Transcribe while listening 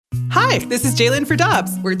Hi, this is Jalen for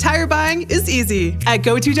Dobbs, where tire buying is easy. At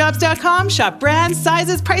GoToDobbs.com, shop brands,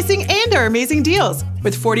 sizes, pricing, and our amazing deals.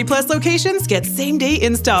 With 40-plus locations, get same-day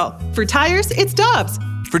install. For tires, it's Dobbs.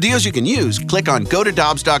 For deals you can use, click on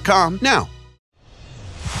GoToDobbs.com now.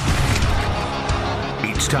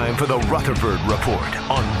 It's time for the Rutherford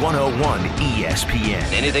Report on 101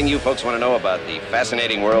 ESPN. Anything you folks want to know about the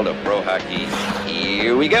fascinating world of pro hockey,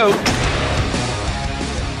 here we go.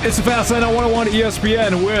 It's the Fast Lane on 101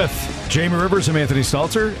 ESPN with Jamie Rivers and Anthony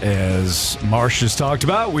Stalter. As Marsh just talked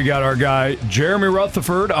about, we got our guy Jeremy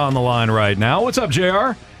Rutherford on the line right now. What's up,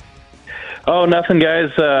 JR? Oh, nothing, guys.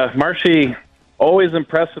 Marshy always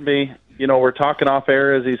impressing me. You know, we're talking off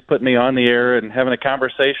air as he's putting me on the air and having a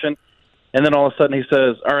conversation. And then all of a sudden he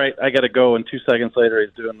says, all right, I got to go. And 2 seconds later,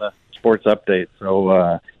 he's doing the sports update.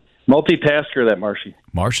 So multitasker, that Marshy.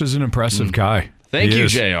 Marsh is an impressive guy. Thank you,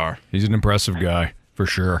 JR. He's an impressive guy, for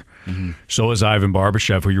sure. Mm-hmm. So is Ivan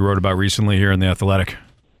Barbashev, who you wrote about recently here in The Athletic.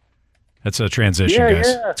 That's a transition, guys.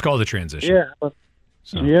 Yeah. It's called a transition. Yeah.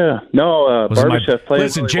 Yeah. No, Barbashev played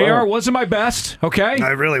Listen, really JR well. wasn't my best, okay? I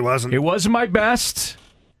really wasn't. It wasn't my best,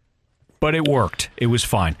 but it worked. It was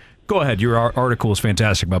fine. Go ahead. Your article is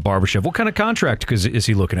fantastic about Barbashev. What kind of contract is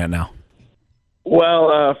he looking at now?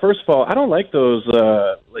 Well, first of all, I don't like those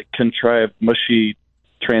contrived, mushy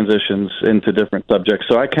transitions into different subjects.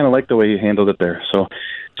 So I kind of like the way you handled it there. So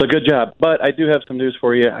it's a good job. But I do have some news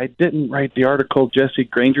for you. I didn't write the article. Jesse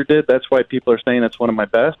Granger did. That's why people are saying it's one of my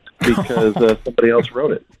best, because somebody else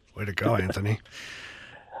wrote it. Way to go, Anthony.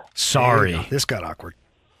 Sorry. This got awkward.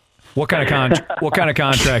 What kind of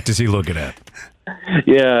contract is he looking at?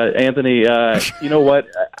 Yeah, Anthony, you know what?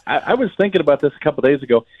 I was thinking about this a couple days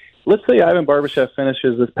ago. Let's say Ivan Barbashev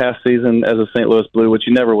finishes this past season as a St. Louis Blue, which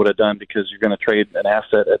you never would have done because you're going to trade an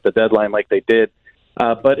asset at the deadline like they did.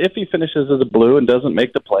 But if he finishes as a Blue and doesn't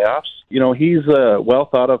make the playoffs, you know, he's a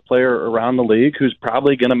well-thought-of player around the league who's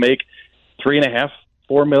probably going to make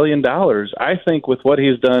 $3.5–4 million. I think with what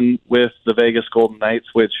he's done with the Vegas Golden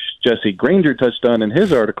Knights, which Jesse Granger touched on in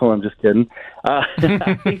his article, I'm just kidding,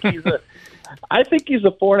 I think he's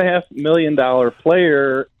a $4.5 million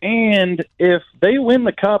player, and if they win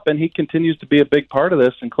the cup and he continues to be a big part of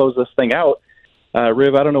this and close this thing out,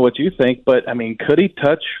 Riv, I don't know what you think, but I mean, could he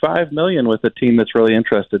touch $5 million with a team that's really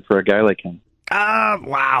interested for a guy like him?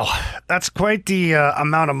 Wow, that's quite the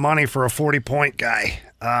amount of money for a 40-point guy.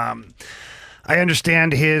 I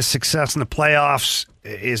understand his success in the playoffs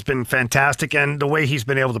has been fantastic, and the way he's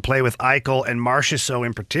been able to play with Eichel and Marchessault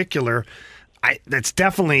in particular, that's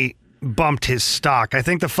definitely bumped his stock. I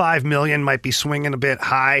think the $5 million might be swinging a bit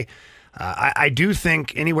high. I do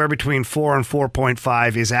think anywhere between 4 and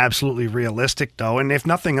 4.5 is absolutely realistic, though. And if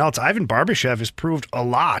nothing else, Ivan Barbashev has proved a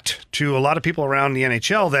lot to a lot of people around the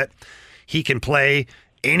NHL that he can play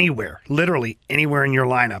anywhere, literally anywhere in your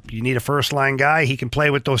lineup. You need a first-line guy. He can play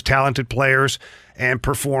with those talented players and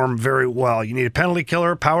perform very well. You need a penalty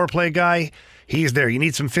killer, power play guy. He's there. You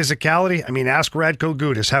need some physicality. I mean, ask Radko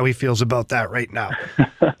Gudas how he feels about that right now.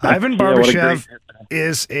 Ivan Barbashev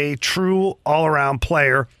is a true all-around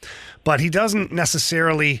player, but he doesn't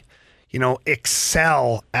necessarily,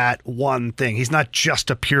 excel at one thing. He's not just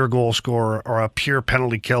a pure goal scorer or a pure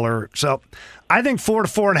penalty killer. So I think 4 to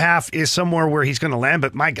 4.5 is somewhere where he's going to land,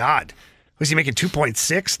 but my God, was he making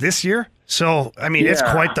 2.6 this year? So, I mean, it's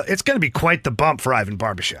going to be quite the bump for Ivan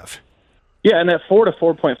Barbashev. Yeah, and that 4 to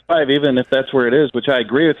 4.5, even if that's where it is, which I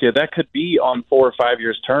agree with you, that could be on 4 or 5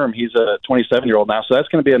 years term. He's a 27-year-old now, so that's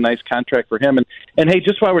going to be a nice contract for him. And hey,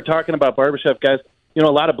 just while we're talking about Barbashev, guys, a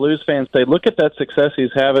lot of Blues fans say, look at that success he's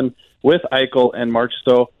having with Eichel and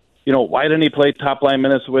Marchessault. Why didn't he play top-line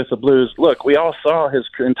minutes with the Blues? Look, we all saw his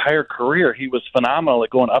entire career. He was phenomenal at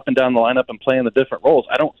going up and down the lineup and playing the different roles.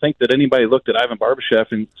 I don't think that anybody looked at Ivan Barbashev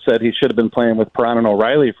and said he should have been playing with Perron and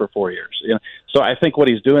O'Reilly for 4 years. So I think what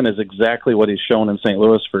he's doing is exactly what he's shown in St.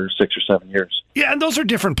 Louis for 6 or 7 years. Yeah, and those are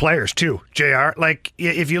different players too, JR. Like,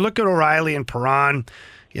 if you look at O'Reilly and Perron,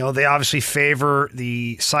 they obviously favor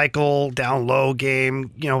the cycle, down low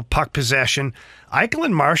game, puck possession. Eichel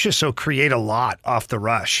and Marchessault create a lot off the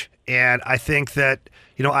rush. And I think that,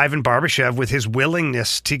 Ivan Barbashev, with his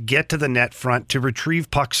willingness to get to the net front, to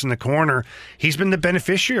retrieve pucks in the corner, he's been the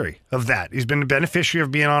beneficiary of that. He's been the beneficiary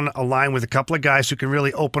of being on a line with a couple of guys who can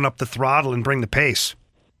really open up the throttle and bring the pace.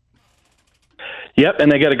 Yep,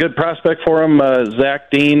 and they got a good prospect for him,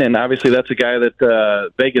 Zach Dean, and obviously that's a guy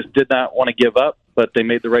that Vegas did not want to give up, but they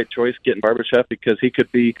made the right choice getting Barbashev because he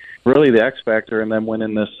could be really the X factor and then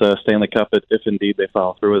winning this Stanley Cup if indeed they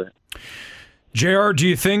follow through with it. JR, do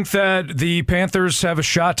you think that the Panthers have a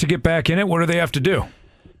shot to get back in it? What do they have to do?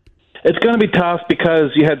 It's going to be tough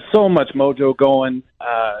because you had so much mojo going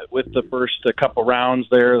with the first couple rounds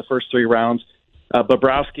there, the first 3 rounds.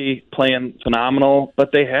 Bobrovsky playing phenomenal,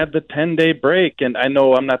 but they had the 10-day break. And I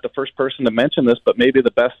know I'm not the first person to mention this, but maybe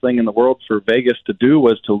the best thing in the world for Vegas to do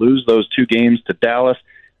was to lose those 2 games to Dallas.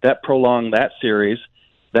 That prolonged that series.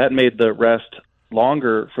 That made the rest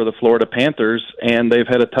longer for the Florida Panthers, and they've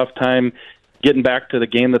had a tough time getting back to the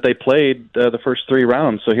game that they played the first 3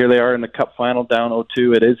 rounds. So here they are in the Cup final down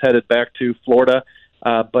 0-2. It is headed back to Florida,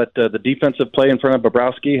 but the defensive play in front of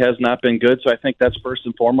Bobrovsky has not been good. So I think that's first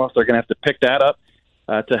and foremost. They're going to have to pick that up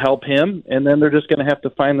to help him, and then they're just going to have to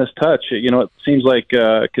find this touch. You know, it seems like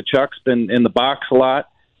Tkachuk's been in the box a lot.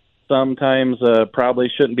 Sometimes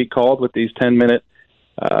probably shouldn't be called with these 10-minute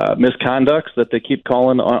misconducts that they keep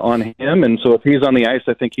calling on him. And so if he's on the ice,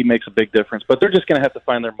 I think he makes a big difference. But they're just going to have to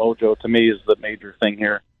find their mojo, to me, is the major thing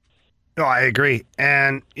here. No, I agree.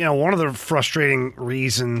 And, you know, one of the frustrating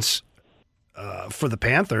reasons for the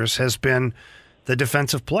Panthers has been the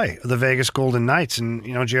defensive play of the Vegas Golden Knights. And,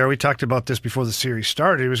 you know, JR, we talked about this before the series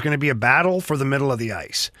started. It was going to be a battle for the middle of the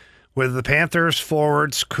ice, whether the Panthers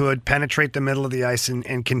forwards could penetrate the middle of the ice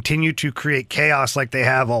and continue to create chaos like they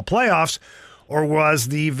have all playoffs, or was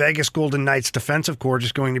the Vegas Golden Knights defensive core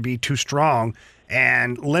just going to be too strong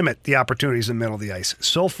and limit the opportunities in the middle of the ice?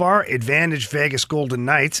 So far, advantage Vegas Golden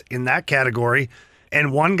Knights in that category.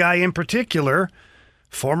 And one guy in particular,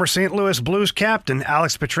 former St. Louis Blues captain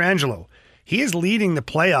Alex Pietrangelo. He is leading the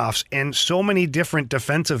playoffs in so many different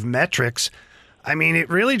defensive metrics. I mean, it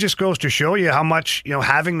really just goes to show you how much, you know,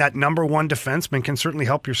 having that number 1 defenseman can certainly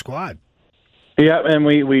help your squad. Yeah, and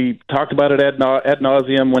we talked about it ad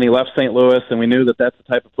nauseum when he left St. Louis, and we knew that that's the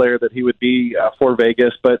type of player that he would be for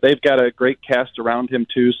Vegas. But they've got a great cast around him,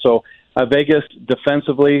 too. So Vegas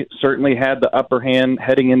defensively certainly had the upper hand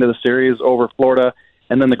heading into the series over Florida.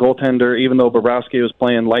 And then the goaltender, even though Bobrovsky was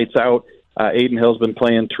playing lights out, Adin Hill's been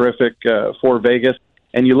playing terrific for Vegas.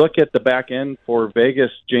 And you look at the back end for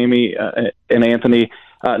Vegas, Jamie and Anthony,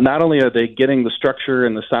 not only are they getting the structure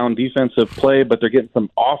and the sound defensive play, but they're getting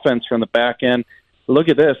some offense from the back end. Look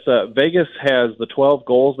at this. Vegas has the 12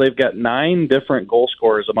 goals. They've got 9 different goal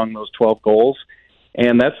scorers among those 12 goals,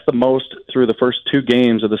 and that's the most through the first 2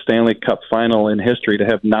 games of the Stanley Cup final in history, to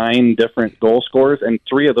have 9 different goal scorers, and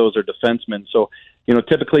 3 of those are defensemen. So, you know,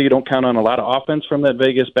 typically you don't count on a lot of offense from that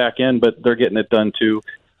Vegas back end, but they're getting it done too,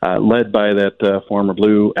 led by that former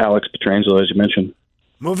Blue Alex Pietrangelo, as you mentioned.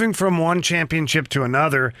 Moving from one championship to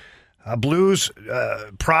another, a Blues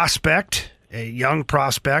prospect, a young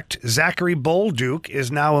prospect, Zachary Bolduc,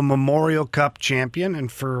 is now a Memorial Cup champion.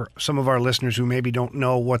 And for some of our listeners who maybe don't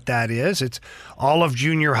know what that is, it's all of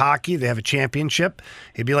junior hockey. They have a championship.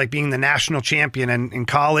 It'd be like being the national champion in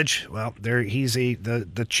college. Well, he's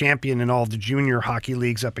the champion in all the junior hockey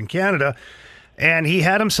leagues up in Canada. And he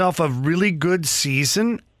had himself a really good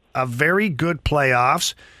season, a very good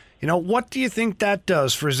playoffs. You know, what do you think that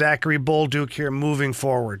does for Zachary Bolduc here moving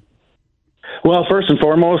forward? Well, first and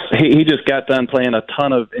foremost, he just got done playing a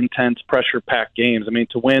ton of intense, pressure-packed games. I mean,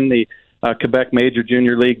 to win the Quebec Major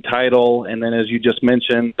Junior League title, and then as you just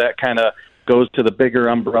mentioned, that kind of goes to the bigger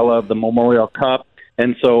umbrella of the Memorial Cup.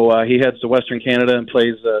 And so he heads to Western Canada and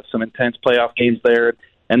plays some intense playoff games there.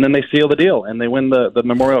 And then they seal the deal, and they win the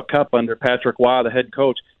Memorial Cup under Patrick Waugh, the head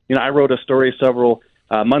coach. You know, I wrote a story several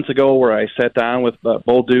months ago where I sat down with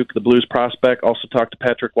Bolduc, the Blues prospect, also talked to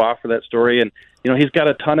Patrick Waugh for that story. And, you know, he's got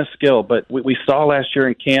a ton of skill, but we saw last year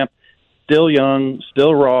in camp, still young,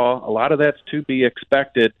 still raw. A lot of that's to be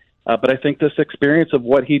expected. But I think this experience of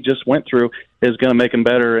what he just went through is going to make him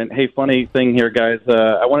better. And, hey, funny thing here, guys,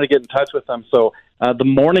 I wanted to get in touch with him. So the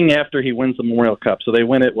morning after he wins the Memorial Cup, so they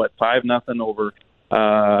win it, 5-0 over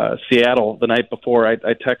Seattle the night before. I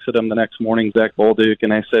texted him the next morning, Zach Bolduc,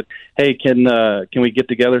 and I said, hey, can we get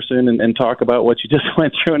together soon and talk about what you just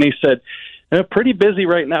went through? And he said, pretty busy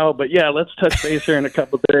right now, but yeah, let's touch base here in a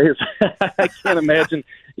couple of days. I can't imagine,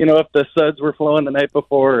 you know, if the suds were flowing the night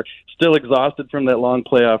before, or still exhausted from that long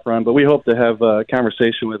playoff run. But we hope to have a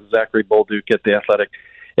conversation with Zachary Bolduc at The Athletic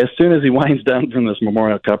as soon as he winds down from this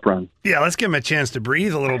Memorial Cup run. Yeah, let's give him a chance to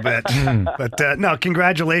breathe a little bit. But no,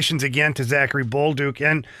 congratulations again to Zachary Bolduc.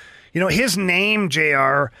 And, you know, his name,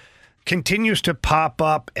 JR, continues to pop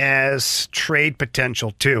up as trade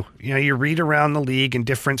potential too. You know, you read around the league in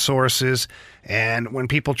different sources, and when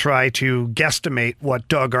people try to guesstimate what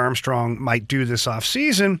Doug Armstrong might do this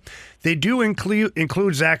offseason, they do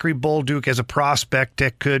include Zachary Bolduc as a prospect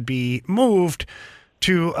that could be moved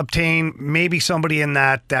to obtain maybe somebody in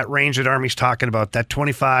that range that Army's talking about, that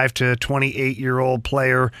 25 to 28-year-old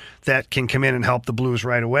player that can come in and help the Blues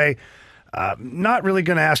right away. Not really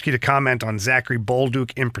going to ask you to comment on Zachary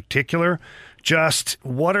Bolduc in particular, Just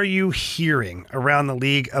what are you hearing around the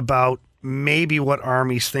league about maybe what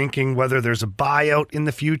Army's thinking, whether there's a buyout in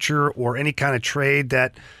the future or any kind of trade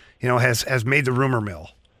that, has made the rumor mill?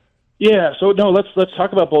 Yeah, so no, let's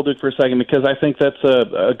talk about Bolduc for a second, because I think that's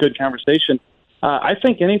a good conversation. I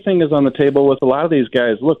think anything is on the table with a lot of these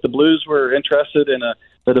guys. Look, the Blues were interested in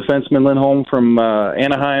the defenseman Lindholm from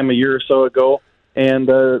Anaheim a year or so ago, and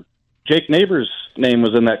Jake Neighbors' name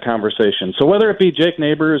was in that conversation. So whether it be Jake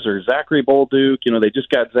Neighbors or Zachary Bolduc, they just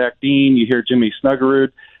got Zach Dean. You hear Jimmy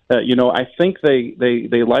Snuggerud. I think they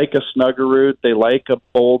like a Snuggerud. They like a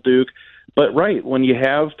Bolduc. But, right, when you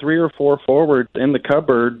have 3 or 4 forwards in the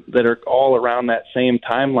cupboard that are all around that same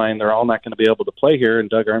timeline, they're all not going to be able to play here, and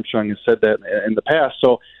Doug Armstrong has said that in the past.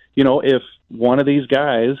 So, if one of these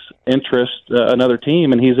guys interests another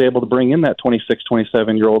team and he's able to bring in that 26,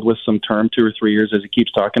 27-year-old with some term, 2 or 3 years, as he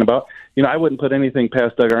keeps talking about, I wouldn't put anything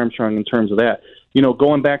past Doug Armstrong in terms of that.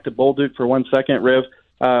 Going back to Bolduc for 1 second, Riv,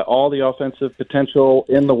 all the offensive potential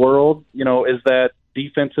in the world, is that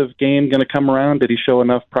defensive game going to come around? Did he show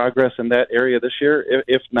enough progress in that area this year?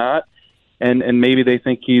 If not, and maybe they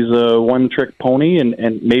think he's a one-trick pony,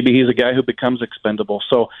 and maybe he's a guy who becomes expendable.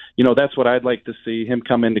 So, that's what I'd like to see, him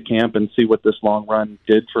come into camp and see what this long run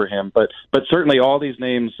did for him. But certainly all these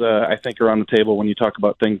names, I think, are on the table when you talk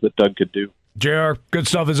about things that Doug could do. JR, good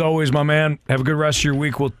stuff as always, my man. Have a good rest of your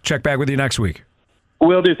week. We'll check back with you next week.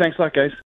 Will do. Thanks a lot, guys.